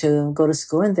young to go to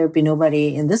school. And there'd be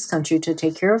nobody in this country to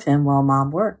take care of him while mom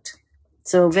worked.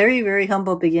 So very, very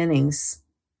humble beginnings.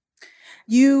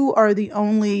 You are the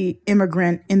only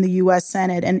immigrant in the U.S.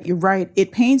 Senate, and you're right.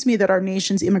 It pains me that our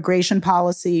nation's immigration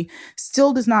policy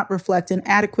still does not reflect an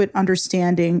adequate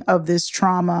understanding of this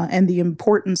trauma and the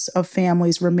importance of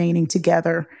families remaining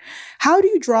together. How do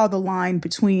you draw the line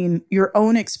between your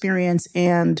own experience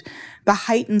and the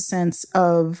heightened sense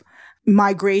of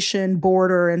migration,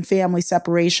 border, and family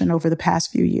separation over the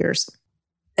past few years?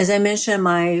 As I mentioned,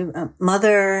 my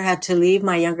mother had to leave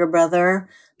my younger brother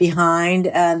behind.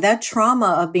 That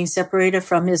trauma of being separated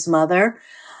from his mother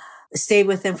stayed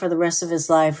with him for the rest of his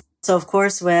life. So, of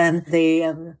course, when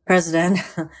the president,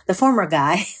 the former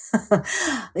guy,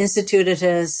 instituted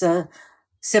his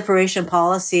separation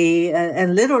policy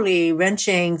and literally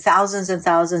wrenching thousands and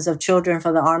thousands of children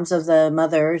from the arms of the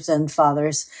mothers and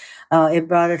fathers, it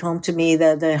brought it home to me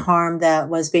that the harm that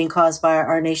was being caused by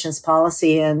our nation's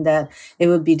policy and that it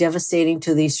would be devastating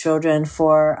to these children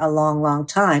for a long, long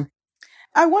time.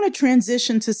 I want to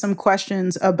transition to some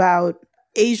questions about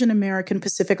Asian American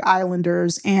Pacific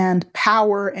Islanders and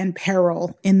power and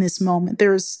peril in this moment.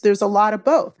 There's a lot of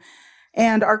both.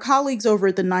 And our colleagues over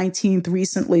at the 19th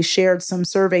recently shared some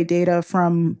survey data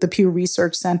from the Pew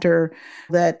Research Center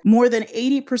that more than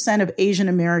 80% of Asian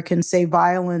Americans say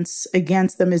violence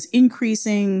against them is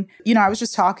increasing. I was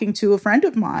just talking to a friend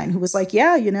of mine who was like,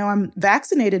 yeah, I'm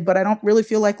vaccinated, but I don't really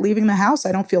feel like leaving the house.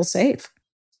 I don't feel safe.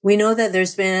 We know that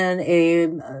there's been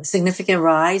a significant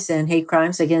rise in hate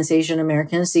crimes against Asian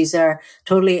Americans. These are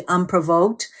totally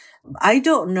unprovoked. I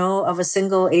don't know of a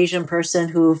single Asian person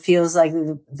who feels like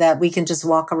that we can just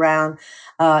walk around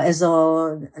as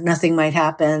though nothing might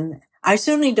happen. I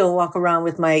certainly don't walk around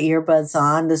with my earbuds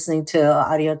on, listening to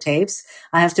audio tapes.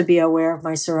 I have to be aware of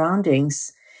my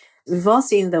surroundings. We've all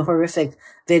seen the horrific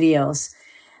videos.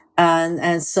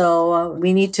 And so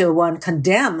we need to,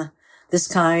 condemn this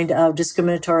kind of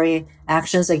discriminatory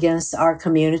actions against our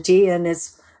community. And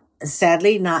it's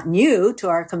sadly not new to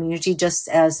our community, just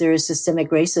as there is systemic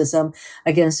racism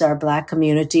against our Black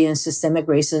community and systemic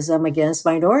racism against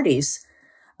minorities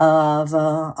of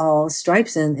all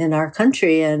stripes in our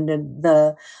country. And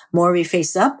the more we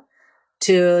face up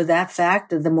to that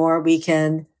fact, the more we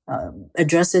can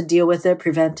address it, deal with it,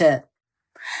 prevent it.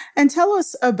 And tell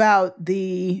us about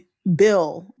the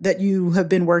bill that you have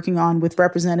been working on with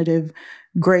Representative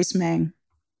Grace Meng.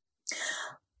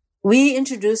 We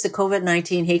introduced the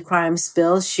COVID-19 hate crimes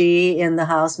bill, she in the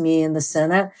House, me in the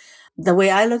Senate. The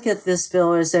way I look at this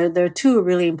bill is there are two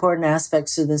really important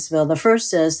aspects to this bill. The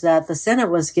first is that the Senate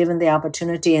was given the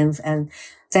opportunity, and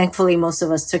thankfully most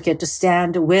of us took it, to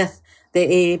stand with the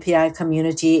AAPI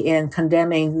community in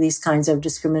condemning these kinds of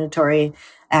discriminatory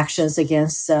actions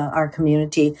against our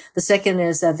community. The second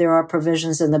is that there are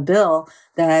provisions in the bill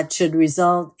that should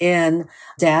result in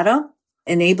data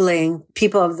enabling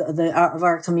people of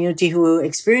our community who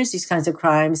experience these kinds of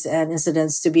crimes and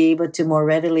incidents to be able to more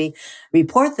readily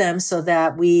report them, so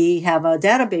that we have a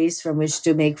database from which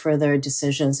to make further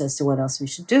decisions as to what else we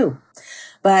should do.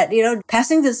 But,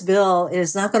 passing this bill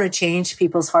is not going to change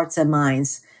people's hearts and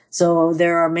minds. So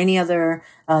there are many other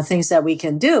things that we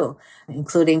can do,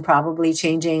 including probably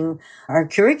changing our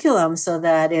curriculum so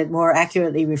that it more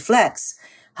accurately reflects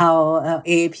how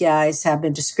AAPIs have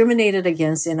been discriminated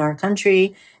against in our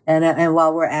country. And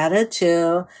while we're at it,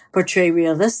 to portray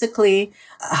realistically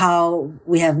how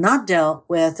we have not dealt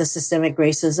with the systemic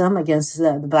racism against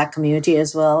the Black community,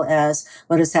 as well as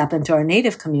what has happened to our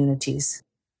Native communities.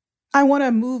 I want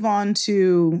to move on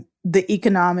to the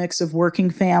economics of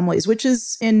working families, which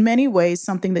is in many ways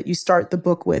something that you start the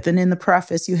book with. And in the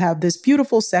preface, you have this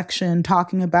beautiful section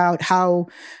talking about how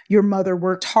your mother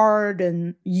worked hard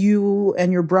and you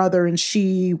and your brother and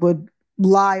she would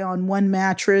lie on one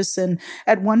mattress. And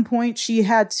at one point, she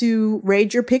had to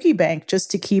raid your piggy bank just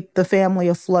to keep the family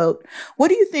afloat. What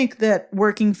do you think that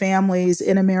working families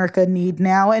in America need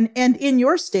now? And in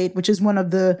your state, which is one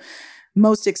of the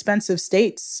most expensive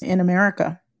states in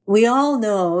America? We all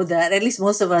know that, at least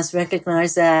most of us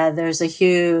recognize that there's a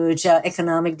huge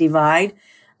economic divide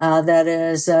that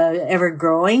is ever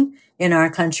growing in our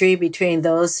country between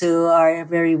those who are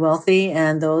very wealthy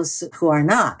and those who are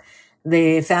not.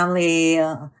 The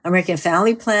American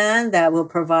Family Plan that will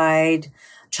provide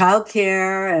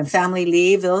childcare and family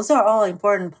leave, those are all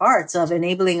important parts of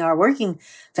enabling our working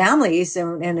families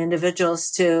and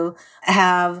individuals to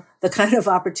have the kind of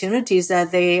opportunities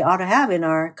that they ought to have in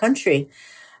our country.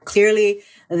 Clearly,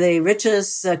 the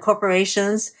richest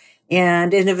corporations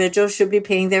and individuals should be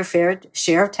paying their fair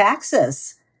share of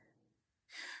taxes.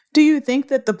 Do you think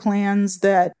that the plans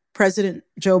that President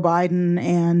Joe Biden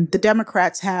and the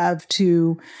Democrats have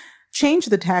to change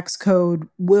the tax code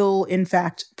will, in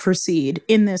fact, proceed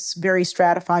in this very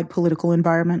stratified political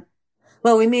environment?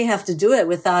 Well, we may have to do it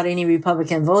without any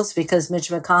Republican votes, because Mitch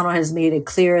McConnell has made it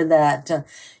clear that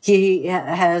he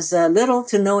has little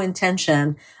to no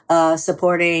intention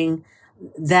supporting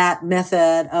that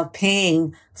method of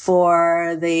paying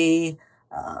for the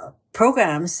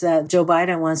programs that Joe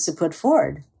Biden wants to put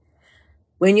forward.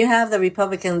 When you have the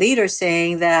Republican leader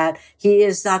saying that he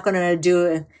is not going to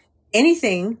do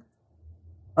anything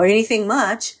or anything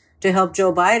much to help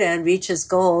Joe Biden reach his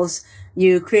goals,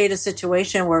 you create a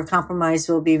situation where compromise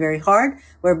will be very hard,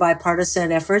 where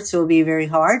bipartisan efforts will be very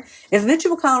hard. If Mitch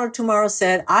McConnell tomorrow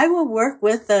said, I will work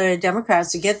with the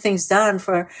Democrats to get things done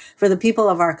for the people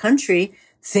of our country,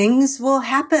 things will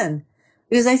happen.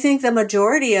 Because I think the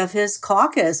majority of his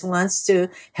caucus wants to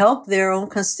help their own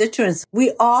constituents.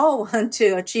 We all want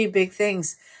to achieve big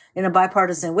things in a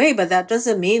bipartisan way, but that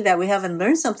doesn't mean that we haven't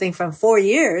learned something from 4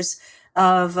 years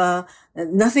of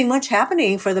nothing much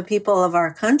happening for the people of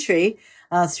our country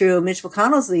through Mitch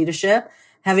McConnell's leadership.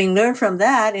 having learned from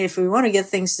that, if we want to get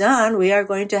things done, we are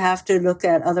going to have to look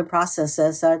at other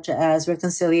processes such as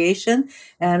reconciliation.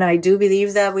 And I do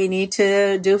believe that we need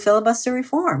to do filibuster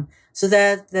reform so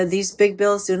that these big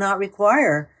bills do not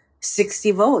require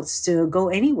 60 votes to go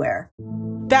anywhere.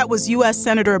 That was U.S.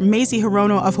 Senator Mazie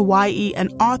Hirono of Hawaii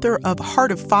and author of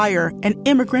Heart of Fire, An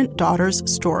Immigrant Daughter's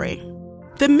Story.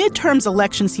 The midterms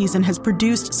election season has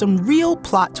produced some real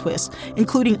plot twists,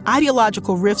 including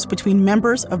ideological rifts between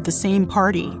members of the same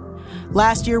party.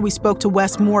 Last year, we spoke to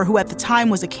Wes Moore, who at the time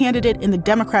was a candidate in the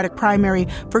Democratic primary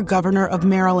for governor of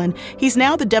Maryland. He's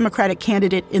now the Democratic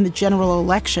candidate in the general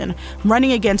election,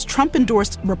 running against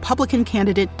Trump-endorsed Republican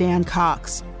candidate Dan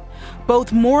Cox.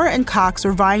 Both Moore and Cox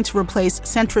are vying to replace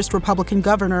centrist Republican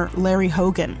Governor Larry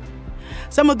Hogan.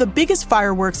 Some of the biggest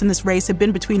fireworks in this race have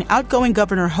been between outgoing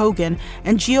Governor Hogan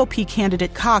and GOP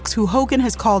candidate Cox, who Hogan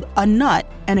has called a nut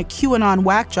and a QAnon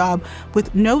whack job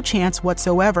with no chance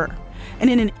whatsoever. And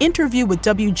in an interview with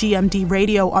WGMD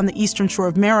Radio on the Eastern Shore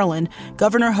of Maryland,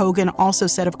 Governor Hogan also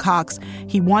said of Cox,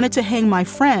 he wanted to hang my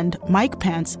friend, Mike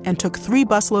Pence, and took 3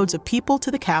 busloads of people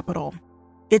to the Capitol.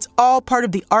 It's all part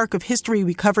of the arc of history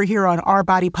we cover here on Our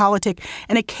Body Politic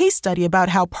and a case study about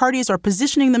how parties are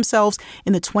positioning themselves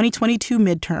in the 2022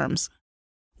 midterms.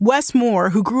 Wes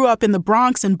Moore, who grew up in the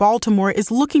Bronx and Baltimore,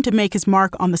 is looking to make his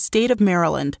mark on the state of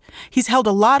Maryland. He's held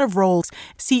a lot of roles: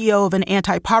 CEO of an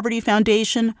anti-poverty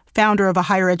foundation, founder of a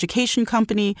higher education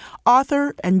company,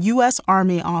 author, and U.S.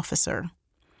 Army officer.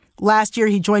 Last year,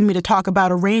 he joined me to talk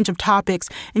about a range of topics,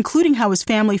 including how his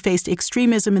family faced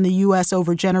extremism in the U.S.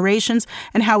 over generations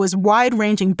and how his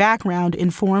wide-ranging background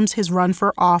informs his run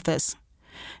for office.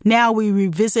 Now we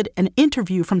revisit an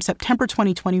interview from September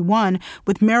 2021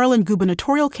 with Maryland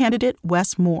gubernatorial candidate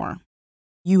Wes Moore.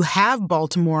 You have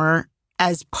Baltimore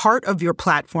as part of your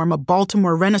platform, a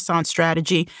Baltimore Renaissance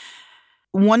strategy.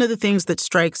 One of the things that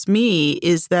strikes me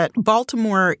is that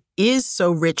Baltimore is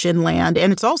so rich in land,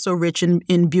 and it's also rich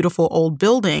in beautiful old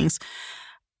buildings.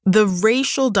 The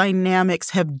racial dynamics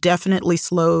have definitely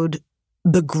slowed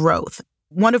the growth.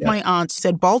 One of my aunts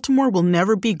said Baltimore will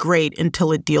never be great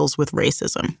until it deals with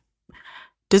racism.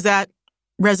 Does that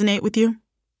resonate with you?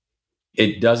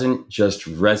 It doesn't just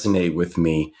resonate with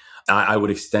me. I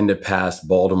would extend it past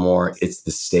Baltimore. It's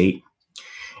the state.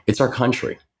 It's our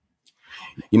country.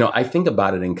 You know, I think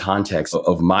about it in context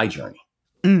of my journey.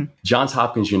 Johns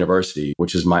Hopkins University,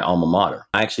 which is my alma mater,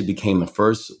 I actually became the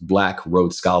first Black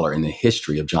Rhodes Scholar in the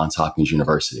history of Johns Hopkins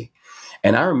University.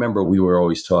 And I remember we were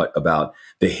always taught about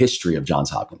the history of Johns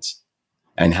Hopkins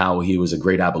and how he was a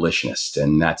great abolitionist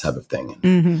and that type of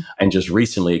thing. And just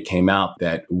recently it came out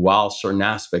that while certain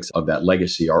aspects of that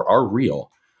legacy are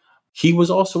real, he was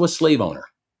also a slave owner.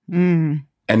 And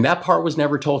that part was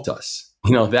never told to us.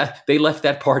 You know, that they left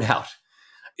that part out.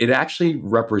 It actually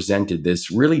represented this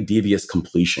really devious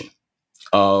completion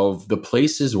of the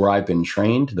places where I've been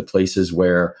trained, the places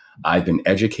where I've been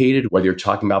educated, whether you're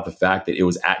talking about the fact that it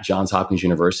was at Johns Hopkins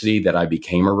University that I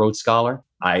became a Rhodes Scholar.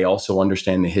 I also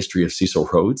understand the history of Cecil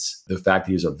Rhodes, the fact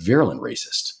that he was a virulent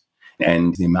racist,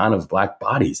 and the amount of Black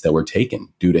bodies that were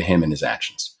taken due to him and his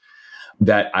actions.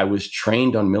 That I was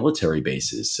trained on military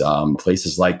bases,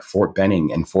 places like Fort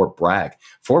Benning and Fort Bragg.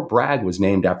 Fort Bragg was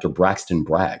named after Braxton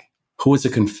Bragg, who was a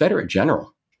Confederate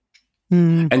general.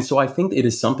 And so I think it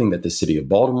is something that the city of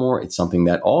Baltimore, it's something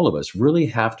that all of us really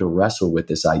have to wrestle with,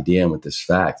 this idea and with this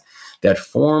fact that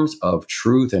forms of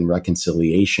truth and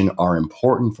reconciliation are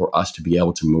important for us to be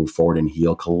able to move forward and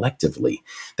heal collectively.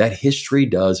 That history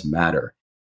does matter.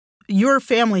 Your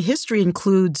family history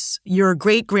includes your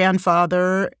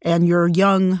great-grandfather and your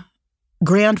young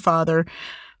grandfather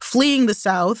fleeing the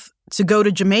South to go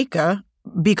to Jamaica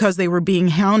because they were being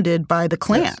hounded by the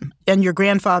Klan. Yes. And your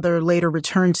grandfather later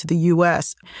returned to the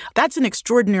U.S. That's an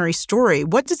extraordinary story.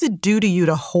 What does it do to you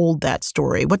to hold that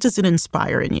story? What does it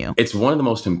inspire in you? It's one of the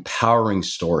most empowering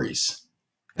stories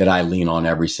that I lean on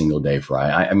every single day for.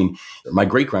 I mean, my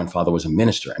great-grandfather was a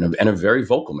minister and a very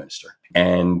vocal minister.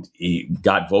 And he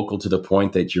got vocal to the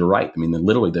point that you're right. I mean,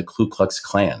 literally the Ku Klux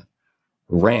Klan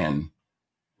ran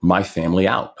my family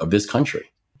out of this country.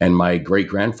 And my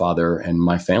great-grandfather and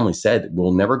my family said,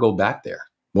 we'll never go back there.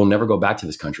 We'll never go back to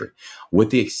this country, with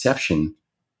the exception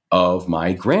of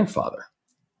my grandfather.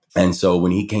 And so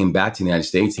when he came back to the United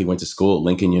States, he went to school at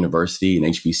Lincoln University and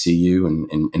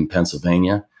HBCU in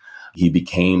Pennsylvania. He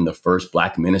became the first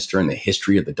Black minister in the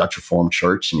history of the Dutch Reformed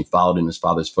Church, and he followed in his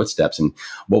father's footsteps. And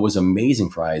what was amazing,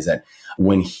 Fry, is that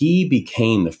when he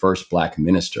became the first Black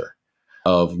minister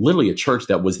of literally a church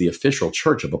that was the official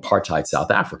church of apartheid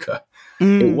South Africa,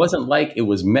 it wasn't like it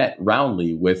was met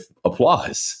roundly with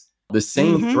applause. The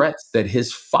same threats that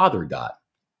his father got,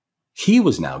 he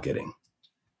was now getting.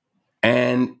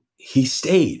 And he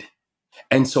stayed.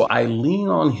 And so I lean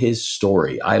on his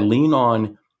story. I lean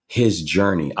on his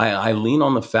journey. I lean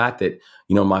on the fact that,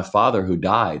 my father, who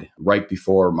died right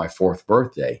before my 4th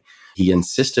birthday, he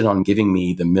insisted on giving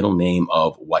me the middle name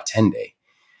of Watende.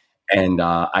 And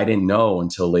I didn't know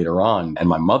until later on, and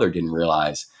my mother didn't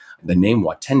realize, the name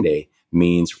Watende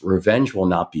means revenge will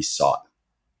not be sought.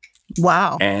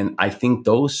 Wow. And I think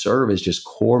those serve as just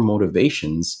core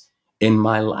motivations in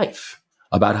my life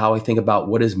about how I think about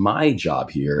what is my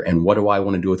job here and what do I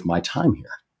want to do with my time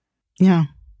here. Yeah.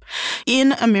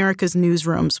 In America's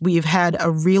newsrooms, we've had a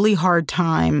really hard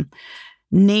time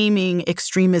naming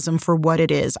extremism for what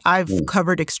it is. I've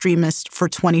covered extremists for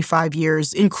 25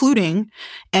 years, including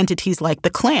entities like the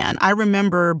Klan. I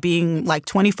remember being like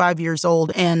 25 years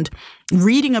old and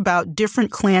reading about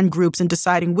different Klan groups and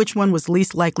deciding which one was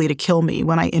least likely to kill me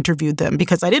when I interviewed them,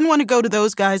 because I didn't want to go to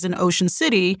those guys in Ocean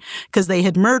City because they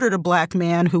had murdered a black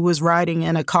man who was riding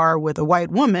in a car with a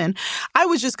white woman. I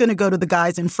was just going to go to the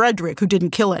guys in Frederick who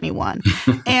didn't kill anyone.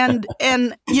 And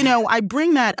I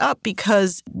bring that up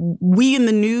because we in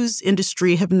the news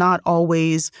industry have not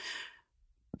always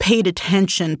paid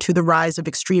attention to the rise of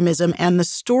extremism. And the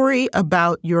story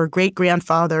about your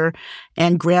great-grandfather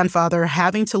and grandfather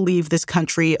having to leave this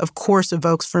country, of course,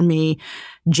 evokes for me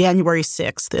January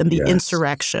 6th and the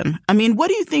insurrection. I mean, what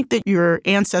do you think that your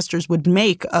ancestors would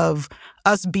make of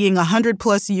us being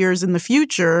 100+ years in the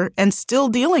future and still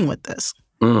dealing with this?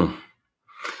 I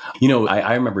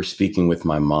remember speaking with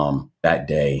my mom that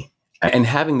day and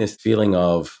having this feeling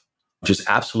of just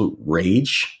absolute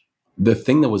rage. The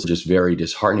thing that was just very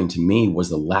disheartening to me was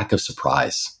the lack of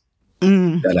surprise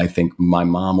that I think my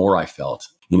mom or I felt.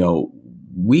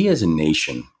 We as a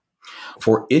nation,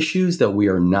 for issues that we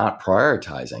are not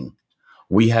prioritizing,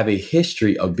 we have a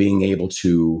history of being able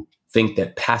to think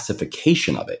that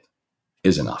pacification of it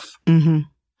is enough. Mm-hmm.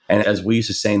 And as we used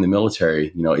to say in the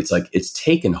military, it's like it's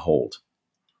taken hold.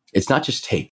 It's not just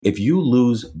take. If you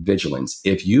lose vigilance,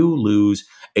 if you lose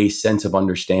a sense of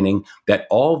understanding that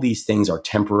all these things are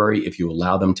temporary, if you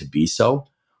allow them to be so,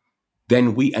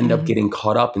 then we end up getting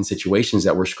caught up in situations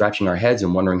that we're scratching our heads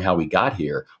and wondering how we got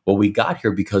here. Well, we got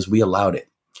here because we allowed it.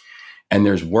 And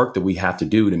there's work that we have to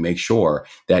do to make sure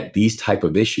that these type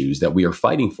of issues that we are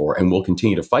fighting for and will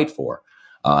continue to fight for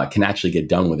can actually get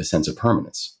done with a sense of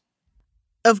permanence.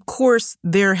 Of course,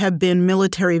 there have been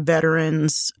military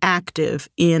veterans active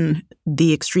in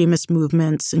the extremist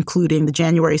movements, including the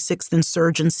January 6th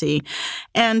insurgency.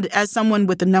 And as someone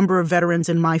with a number of veterans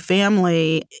in my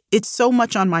family, it's so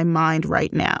much on my mind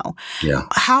right now. Yeah.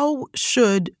 How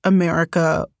should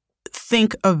America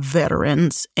think of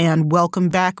veterans and welcome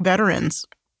back veterans?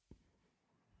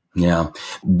 Yeah.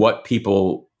 What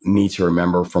people need to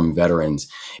remember from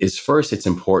veterans is, first, it's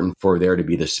important for there to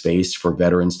be the space for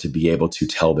veterans to be able to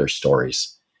tell their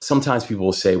stories. Sometimes people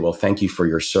will say, well, thank you for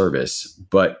your service,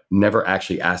 but never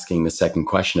actually asking the second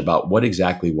question about what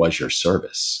exactly was your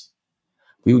service.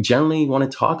 We generally want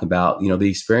to talk about, the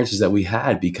experiences that we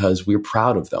had because we're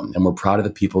proud of them and we're proud of the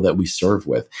people that we serve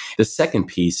with. The second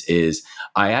piece is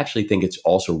I actually think it's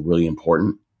also really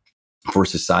important for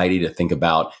society to think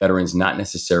about veterans not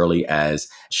necessarily as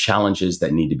challenges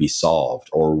that need to be solved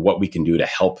or what we can do to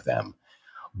help them,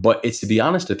 but it's, to be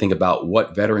honest, to think about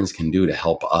what veterans can do to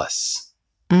help us.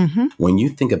 Mm-hmm. When you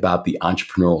think about the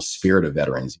entrepreneurial spirit of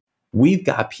veterans, we've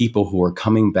got people who are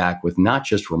coming back with not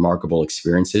just remarkable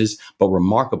experiences, but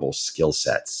remarkable skill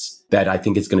sets that I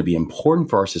think it's going to be important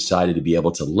for our society to be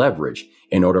able to leverage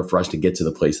in order for us to get to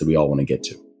the place that we all want to get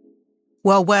to.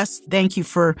 Well, Wes, thank you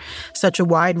for such a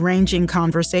wide-ranging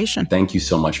conversation. Thank you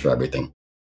so much for everything.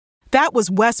 That was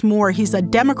Wes Moore. He's a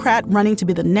Democrat running to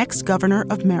be the next governor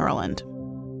of Maryland.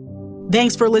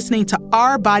 Thanks for listening to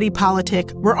Our Body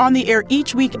Politic. We're on the air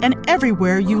each week and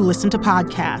everywhere you listen to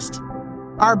podcasts.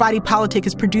 Our Body Politic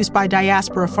is produced by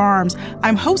Diaspora Farms.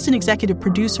 I'm host and executive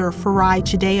producer Farai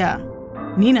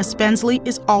Chidea. Nina Spensley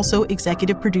is also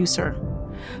executive producer.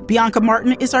 Bianca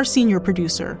Martin is our senior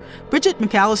producer. Bridget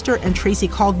McAllister and Tracy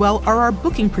Caldwell are our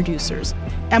booking producers.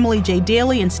 Emily J.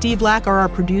 Daly and Steve Lack are our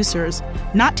producers.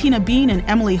 Not Tina Bean and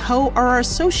Emily Ho are our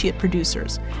associate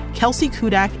producers. Kelsey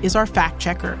Kudak is our fact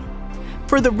checker.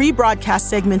 For the rebroadcast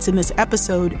segments in this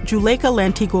episode, Juleka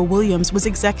Lantigua Williams was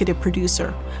executive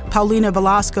producer. Paulina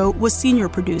Velasco was senior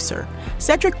producer.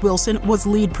 Cedric Wilson was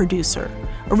lead producer.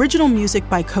 Original music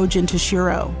by Kojin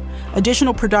Toshiro.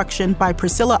 Additional production by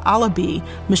Priscilla Alabi,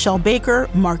 Michelle Baker,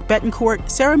 Mark Betancourt,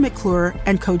 Sarah McClure,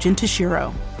 and Kojin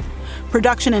Toshiro.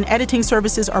 Production and editing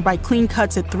services are by Clean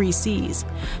Cuts at 3Cs.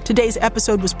 Today's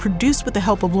episode was produced with the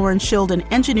help of Lauren Schild and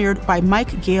engineered by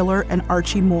Mike Gaylor and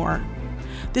Archie Moore.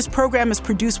 This program is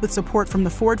produced with support from the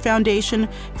Ford Foundation,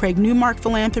 Craig Newmark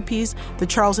Philanthropies, the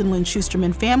Charles and Lynn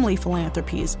Schusterman Family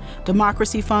Philanthropies,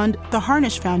 Democracy Fund, the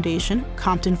Harnish Foundation,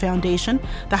 Compton Foundation,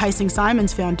 the Heising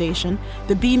Simons Foundation,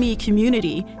 the Be Me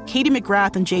Community, Katie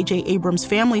McGrath and J.J. Abrams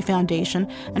Family Foundation,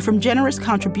 and from generous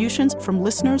contributions from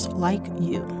listeners like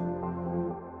you.